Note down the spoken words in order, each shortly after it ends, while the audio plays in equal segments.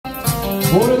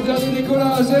Pour le dernier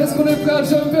décollage, est-ce qu'on est prêt à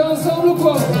jumper ensemble ou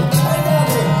quoi? 3,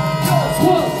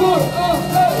 2,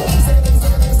 1, hey!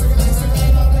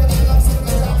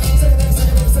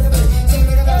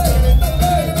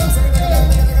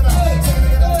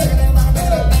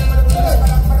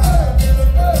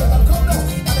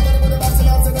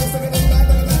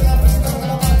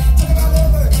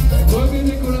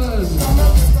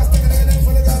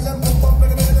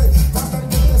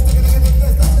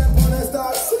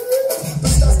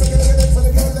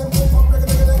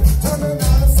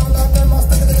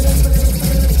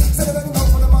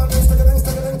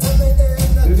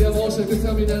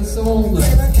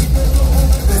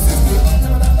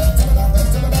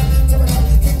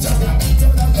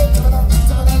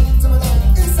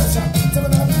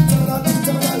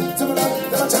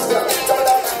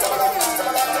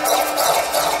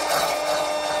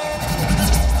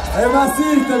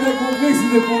 T'as bien compris que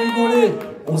c'était pour rigoler.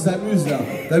 On s'amuse là,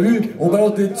 t'as vu? On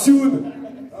balance des tunes.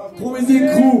 Prométhée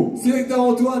crew, sélecteur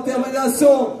Antoine,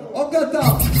 termination,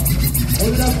 Angata. On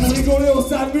est là pour rigoler, on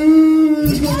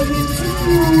s'amuse. On a des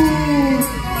tunes.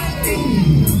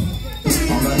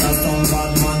 Angata, some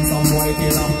bad man, some boy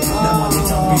killer. Them are the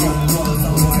champion,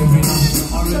 some boy winner.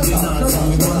 Original, some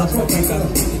we gonna fucking cut.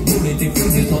 Unity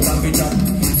fuse is not a picture.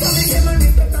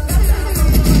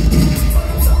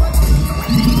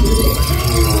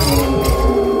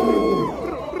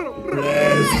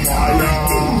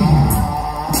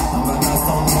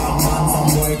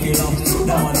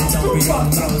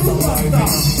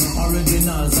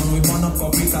 Original song, we wanna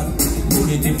copycat.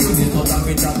 Bullet if you did not have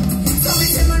it up. So we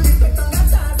say man respect on that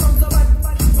side. Some so bad,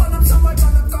 one up some boy,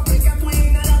 one up copycat. We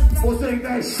ain't a lot. Who's saying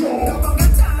that show? Come on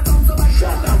that side, some so bad.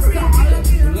 Shut up, free.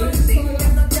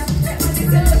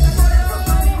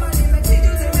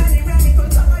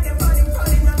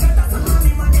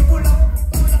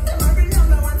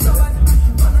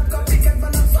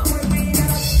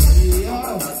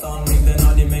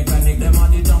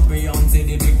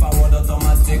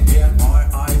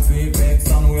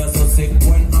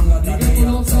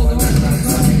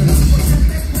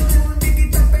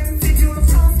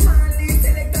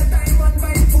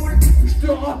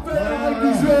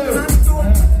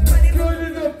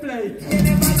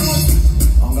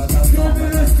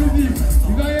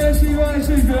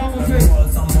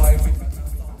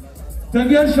 T'aimes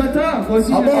bien le chata? Moi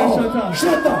aussi j'aime bien le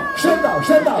chata.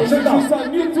 Chata. Je joue ça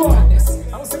mieux que toi.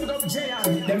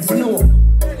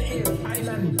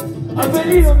 À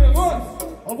Belle-Île on est rock.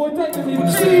 En Bretagne on est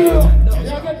pire. Et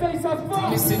Angata ils savent pas.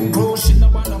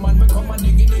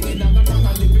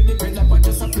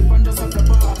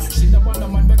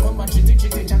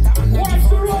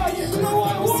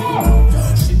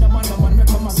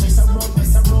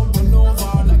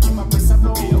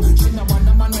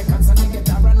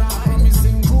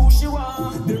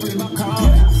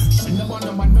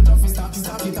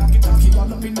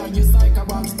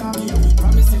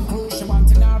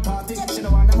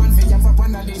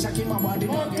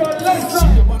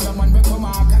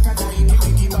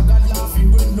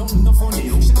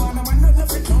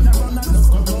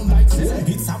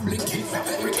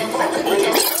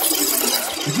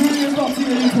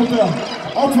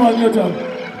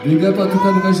 Big up à toute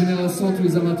la nouvelle génération, tous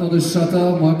les amateurs de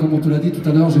chata. Moi, comme on te l'a dit tout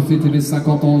à l'heure, j'ai fêté mes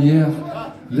 50 ans hier.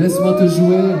 Laisse-moi te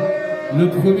jouer le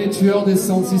premier tueur des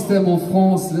sound systems en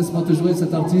France. Laisse-moi te jouer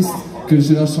cet artiste que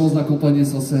j'ai la chance d'accompagner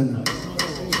sur scène.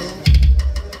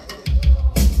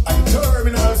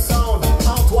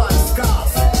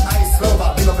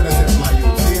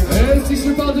 Et si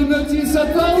je parle de Multi, ça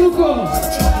te parle ou quoi?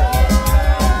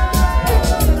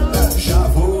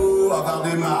 J'avoue avoir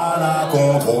du mal à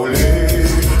contrôler.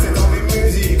 C'est dans les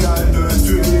musicales de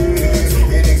tuer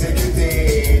et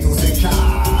d'exécuter tous ces cas.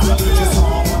 Je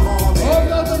sens vraiment des... Oh,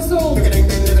 attention!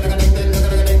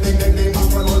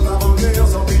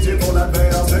 Sans pitié pour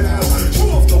l'adversaire.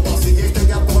 J'ouvre ton portillé, je te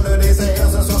garde pour le dessert.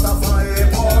 Ce soir ta fin est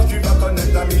proche, tu vas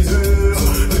connaître la misère.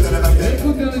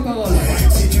 Écoute bien les paroles.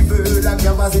 Si tu veux la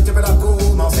bien, vas-y, tu peux la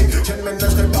commencer. Je ne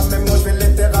ménagerai pas, même moi je vais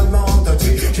littéralement te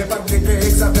tuer. J'ai pas de que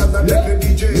ça vienne avec le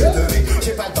DJ de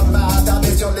j'ai pas le temps de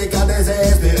m'attarder sur les cas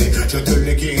désespérés. Je te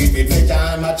l'équipe, il fait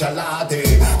qu'un match à la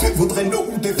télé. Tu voudrais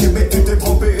nous défier, mais tu t'es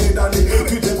trompé d'aller.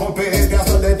 Tu t'es trompé,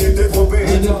 personne n'est tu t'es trompé.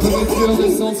 Un des premiers tueurs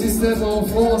de sound system en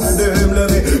France. De me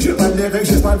lever, j'ai pas de règles,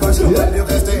 j'ai pas le vache, j'ai pas de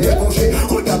rester éponché.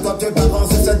 Regarde-toi, tes parents,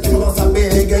 c'est ça, tu commences à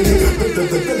bégayer.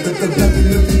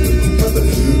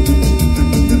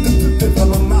 T'es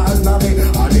vraiment mal barré.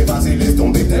 Allez, vas-y, laisse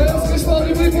tomber tes parents. Est-ce que je parle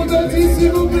du bruit pour Daddy,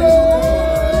 s'il vous plaît?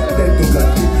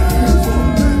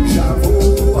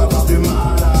 J'avoue avoir du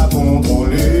mal à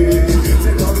contrôler.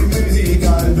 C'est dans une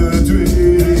musicale de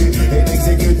tuer et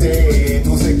d'exécuter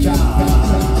tous ces cas.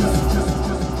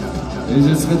 Et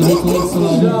je serai de retour sur la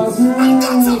route.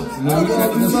 Le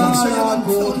week-end prochain.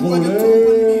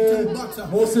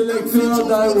 Mon sélecteur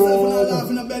d'Iron.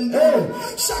 Hey!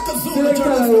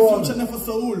 Sélecteur d'Iron.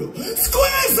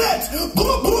 Squeeze it!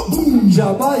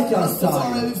 Jamaica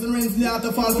style.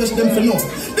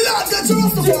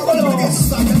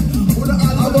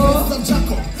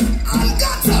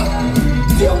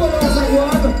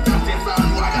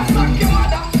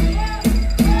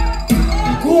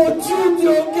 Gros tube de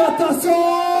Angata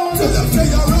song. To them say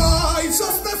you're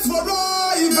righteousness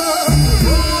forever.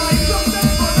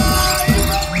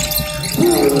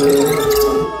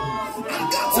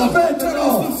 En fait,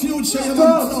 non.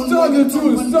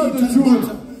 Stop the tune.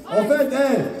 En fait,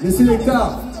 hey, les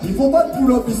sélecteurs, ils font pas de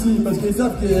pull-up ici parce qu'ils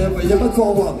savent qu'il n'y a pas de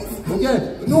forward. Ok?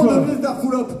 Nous, on a besoin de faire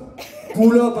pull-up.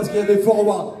 Pull-up parce qu'il y a des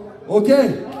forward. Ok?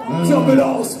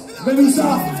 Turbulence. Mets-nous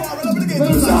ça.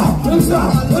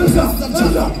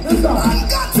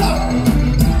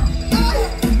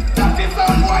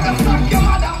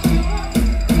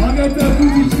 Angata, vous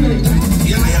dites.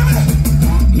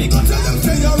 Me go tell them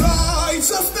say you're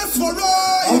righteousness forever.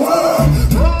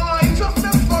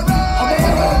 Righteousness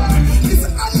forever. This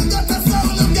Angata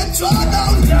sound you get thrown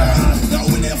down. Now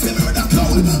when they feel me with a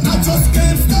clown, I just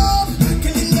can't stop.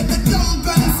 Killing let the jump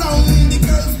and sound. The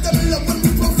girls them love when we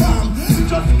perform.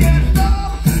 Just can't stop.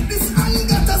 This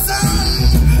Angata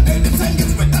sound. Anytime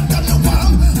gets better than the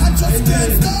warm. I just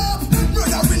can't stop.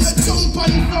 Brother in the jump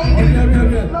and sound.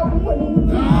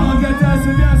 Angata,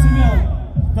 c'est bien.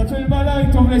 T'as tué le malin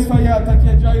avec ton Blaise Faya,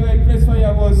 t'inquiète, j'arrive avec Blaise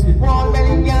Faya moi aussi. Ah,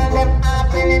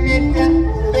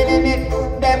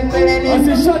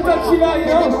 c'est Chata qui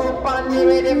arrive, hein?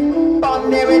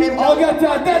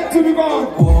 Angata, dead to be gone.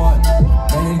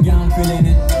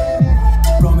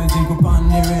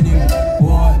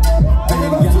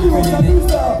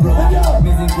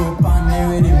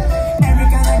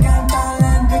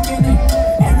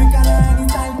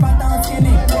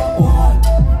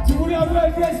 Tu voulais un peu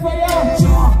avec Blaise Faya?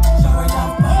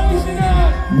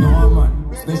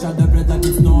 Special the bread like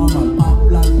it's normal.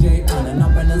 Up like J and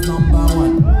up and it's number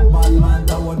one. Bad man,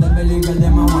 that what them believe in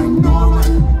them a wine. Normal.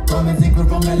 From a secret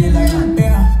from Belly Lion.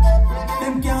 Yeah.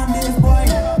 Them can't this boy.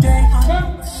 J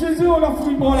and Chez eux, on leur fout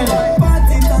une branlette.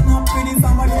 party turn up with this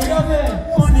summer. Regardez.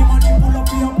 Money pull up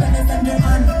your pennies and your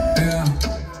hand. Yeah.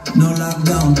 No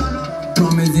lockdown.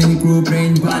 Promising crew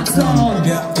playing bad song.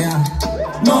 Yeah.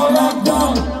 No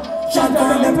lockdown. Shut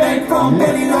down the pain from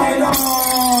Belly Lion.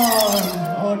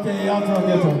 Ok,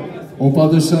 attends. On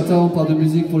parle de chata, on parle de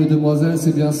musique pour les demoiselles,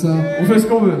 c'est bien ça? On fait ce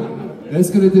qu'on veut.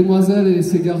 Est-ce que les demoiselles et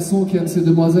ces garçons qui aiment ces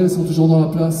demoiselles sont toujours dans la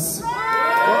place?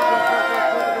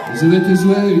 Je vais te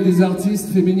jouer une des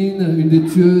artistes féminines, une des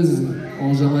tueuses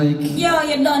en Jamaïque. Yo,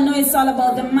 you don't know it's all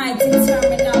about the mighty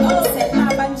terminal. Oh, c'est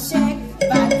Urban Check,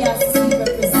 Bad Girl Cécile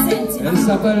representing. Elle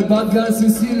s'appelle Bad Girl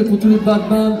Cécile pour tous les bad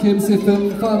men qui aiment ces femmes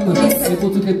et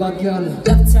pour toutes les bad girls.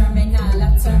 Love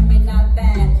terminal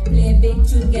bad. Play big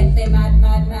tune, get them mad.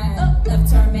 Love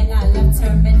terminal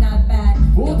bad.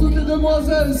 Pour toutes les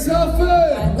demoiselles, ça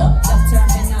fait. Love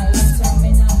terminal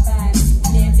bad.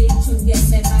 Play big tune, get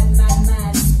them mad.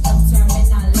 Love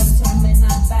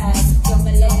terminal bad. Don't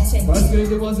let check. Parce que les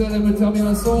demoiselles aiment le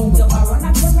terminal sombre. So I run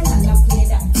a terminal, I play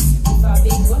that. If I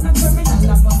big run a terminal,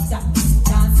 I bust that.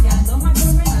 Dance, girl, don't a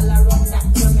terminal, I run that.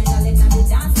 Terminal in the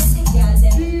dance with the girl,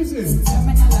 them. Easy.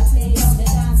 Terminal, I play on the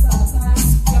dance all the time.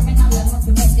 Terminal, I want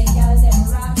to make the girl, them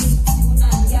rock it. Tune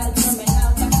and girl, terminal,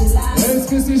 got to laugh. Est-ce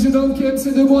que ces jeunes hommes qui aiment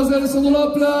ces demoiselles sont dans la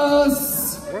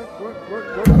place?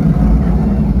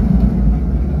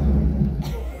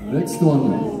 Next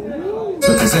one.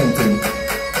 Representing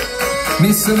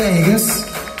Miss Vegas,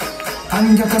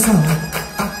 Angata sound,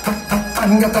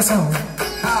 Angata sound.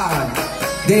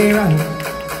 They run,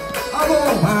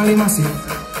 Mali massive,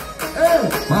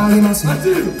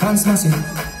 Hans massive,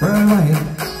 worldwide.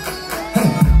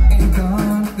 Hey,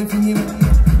 God, they feel it.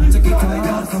 Check it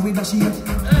out, from with the shit.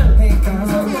 Hey,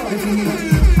 God, they feel it.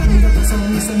 Angata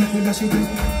sound, listen with the shit.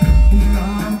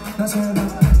 That's all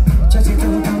about. Check it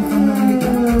out, from the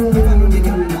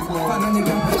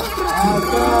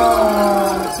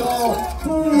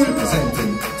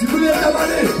Tu voulais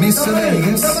t'avaler. Miss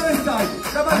Vegas,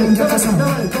 Angata sound,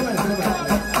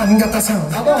 Angata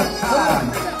sound. Ah bon?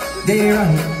 They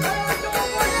run,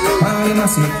 Mali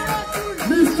massive,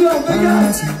 Mr.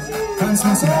 Vegas. Hans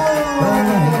massive,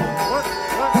 worldwide.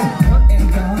 Hey,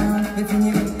 God, they feel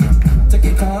it. Check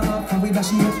it out, from with the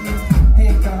shit.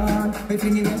 Hey, God, they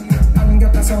feel it.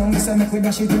 Angata sound, listen make with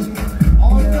the shit.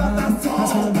 Angata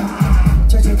sound.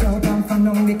 Check it out, I'm fan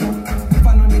on the cup,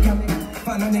 fan on the cup,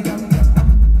 fan on the cup.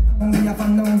 Only a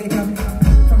fan on the cup.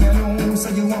 From your nose, so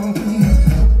you want me.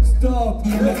 Stop.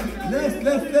 Yeah, Laisse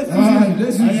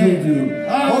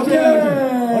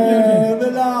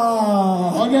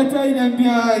aime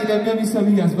bien Miss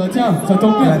Amigas. Bah tiens, ça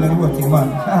tombe bien. Et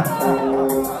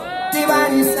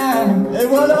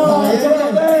voilà, on a le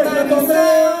droit.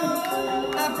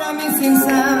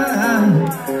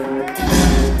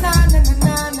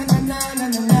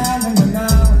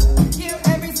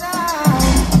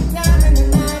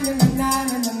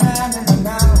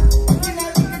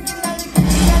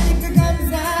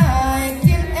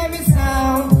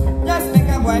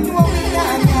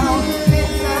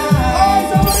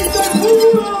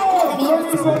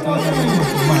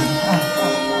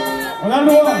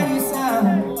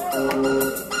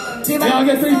 Et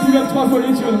Angata, il pull up 3 fois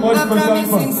les tunes. Moi, je peux le faire une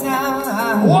fois. One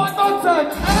more time,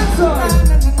 inside.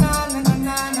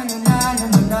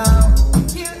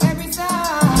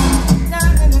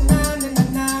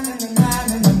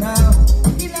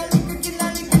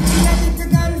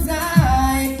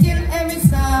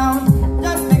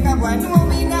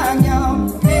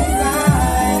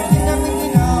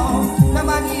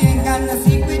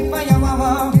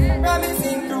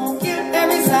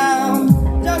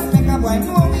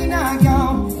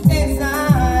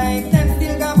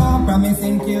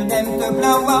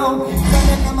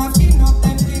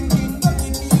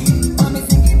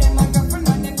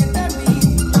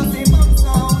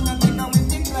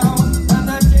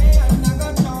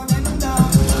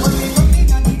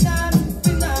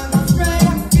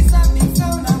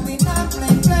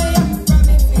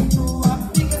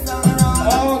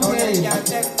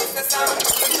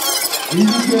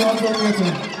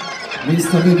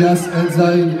 Mr. Vegas,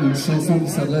 Enzyme, une chanson qui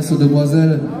s'adresse aux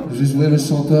demoiselles. J'ai joué le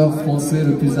chanteur français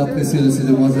le plus apprécié de ces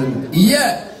demoiselles.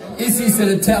 Yeah! Ici c'est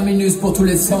le terminus pour tous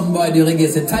les soundboys du reggae,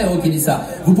 c'est Tyro qui dit ça.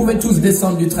 Vous pouvez tous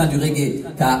descendre du train du reggae,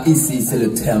 car ici c'est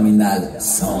le terminal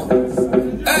sound.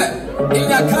 Il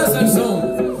n'y a qu'un seul son,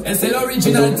 et c'est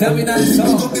l'original terminal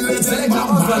sound. Selecta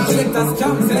on, selecta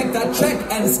scam, selecta check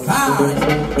and sky.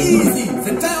 Easy,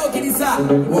 c'est Tyro qui dit ça.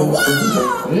 Wow, wow.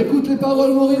 Écoute les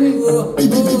paroles, Morigny.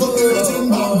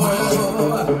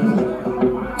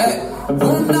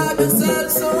 On n'a qu'un seul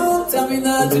son,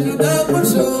 terminal, tu nous donnes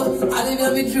bonjour. Allez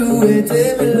viens vite jouer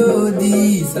tes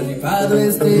mélodies. S'agit pas de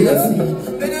rester assis,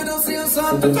 mais de danser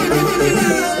ensemble tout au long de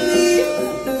la nuit.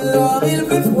 Dehors il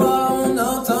fait froid, on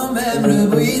entend même le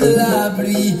bruit de la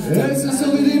pluie. Et ce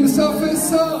son rythme, ça fait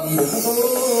ça.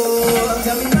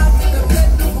 Terminal, c'est le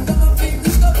bled, nous comme un film de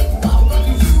stop. On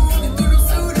est toujours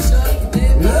sous le choc. T'es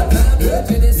pas peur,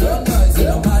 tu es des soldats, c'est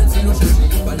normal, sinon je suis,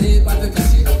 il fallait pas te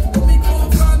cacher. Au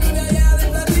microphone derrière les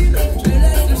platines, je te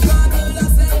laisse le choix de la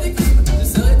scène des clips. Je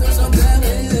serai ton chanteur et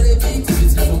les victimes,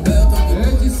 puisqu'ils ont peur tant que.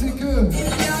 Et qui c'est que Il n'y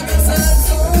a qu'un seul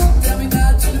son,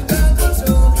 terminal, tu nous donnes trop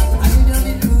chaud. Allez viens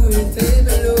vite jouer tes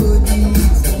mélodies.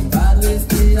 S'agit pas de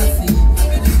rester assis,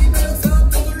 mais de vivre ensemble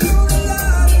tout au long de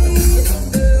la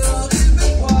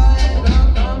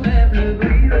nuit.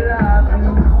 Dehors il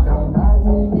fait froid et on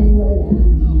entend même le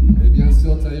bruit de la pluie. Et bien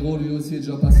sûr, Tyro lui aussi est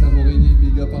déjà passé à Morigny.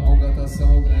 Big up à Angata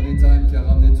Sound, Anytime, qui a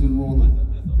ramené tout le monde.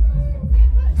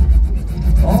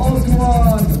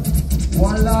 Antoine,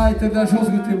 voilà, t'as de la chance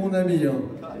que t'es mon ami. Hein.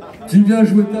 Tu viens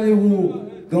jouer Tyro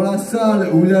dans la salle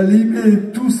où il a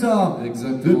limé tout ça.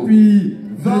 Exactement. Depuis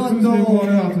 20 tous les ans.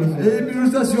 branleurs, de toute façon. Et puis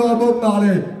nous ça sur un Bob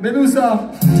Marley. Mais nous ça,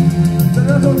 t'as de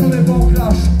la chance qu'on n'est pas en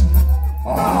clash.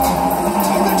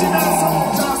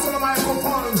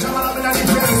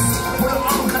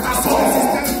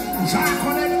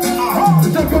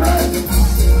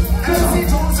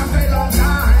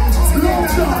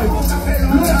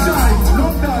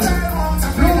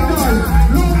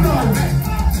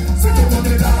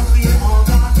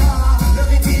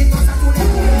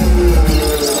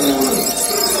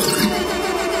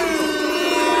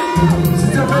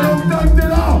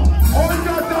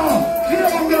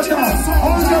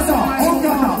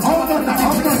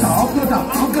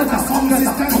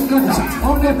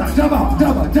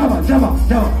 Java.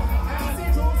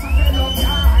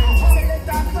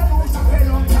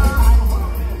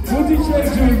 Booty shake,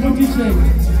 Joey, booty shake.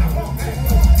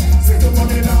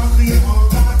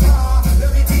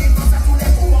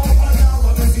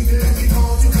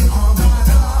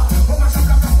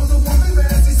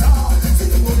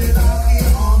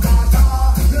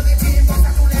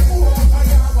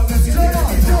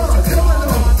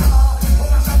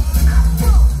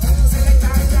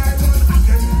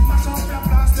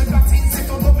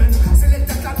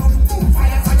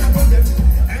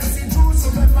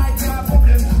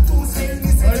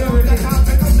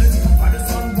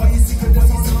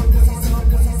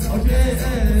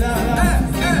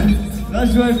 Là,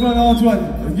 je dois répondre à Antoine.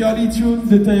 Le girly tune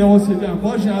de Tyro, c'est bien.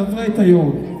 Moi, j'ai un vrai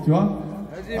Tyro, tu vois.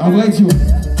 Un vrai tune.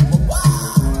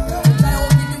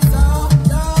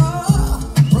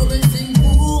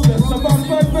 Ça parle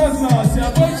pas de buzz, là.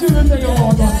 quoi tu veux Taïro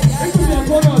encore? Écoute bien,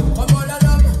 trois notes. Revoilà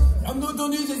l'homme, l'homme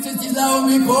d'autonise et c'est là au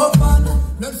microphone.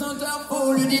 Le chanteur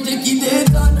faux, le DJ qui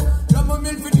détonne. L'homme au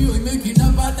mille futur, mais qui n'a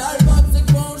pas d'album. C'est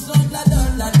quoi on chante la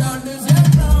donne, deuxième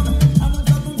flamme. Avant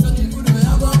ça fonctionne, il voudrait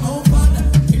avoir mon fan.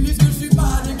 Ils disent que je suis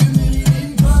pas des que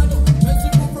Marilyn Code. Mais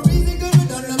c'est pour promiser que je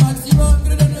donne le maximum,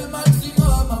 que je donne le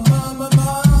maximum,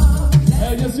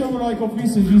 Eh bien sûr, vous l'aurez compris,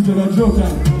 c'est juste de la joke,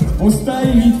 hein. On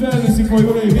style, vite fait, mais c'est pour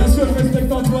rigoler. Bien sûr, je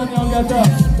respecte Antoine et Angata.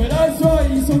 Mais là, ce soir,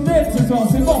 ils sont dead ce soir,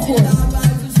 c'est mort pour eux.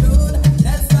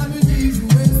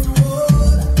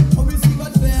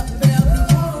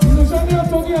 Ils n'ont jamais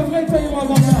entendu un vrai Taïro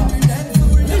avant ça.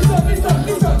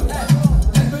 Listen.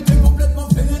 Elle me t'es complètement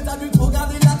fêlée, t'as dû trop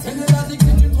garder la scène. Elle a dit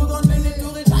que tu trop dans le mêlé,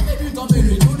 t'aurais jamais dû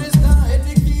t'emmêler. Ton destin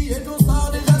était qui et ton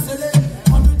sort déjà scellé.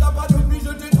 En plus, t'as pas d'oubli,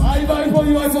 je t'ai trouvé. Ah, il va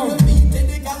répondre. T'es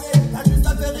décalé, t'as juste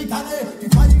à faire ricaner.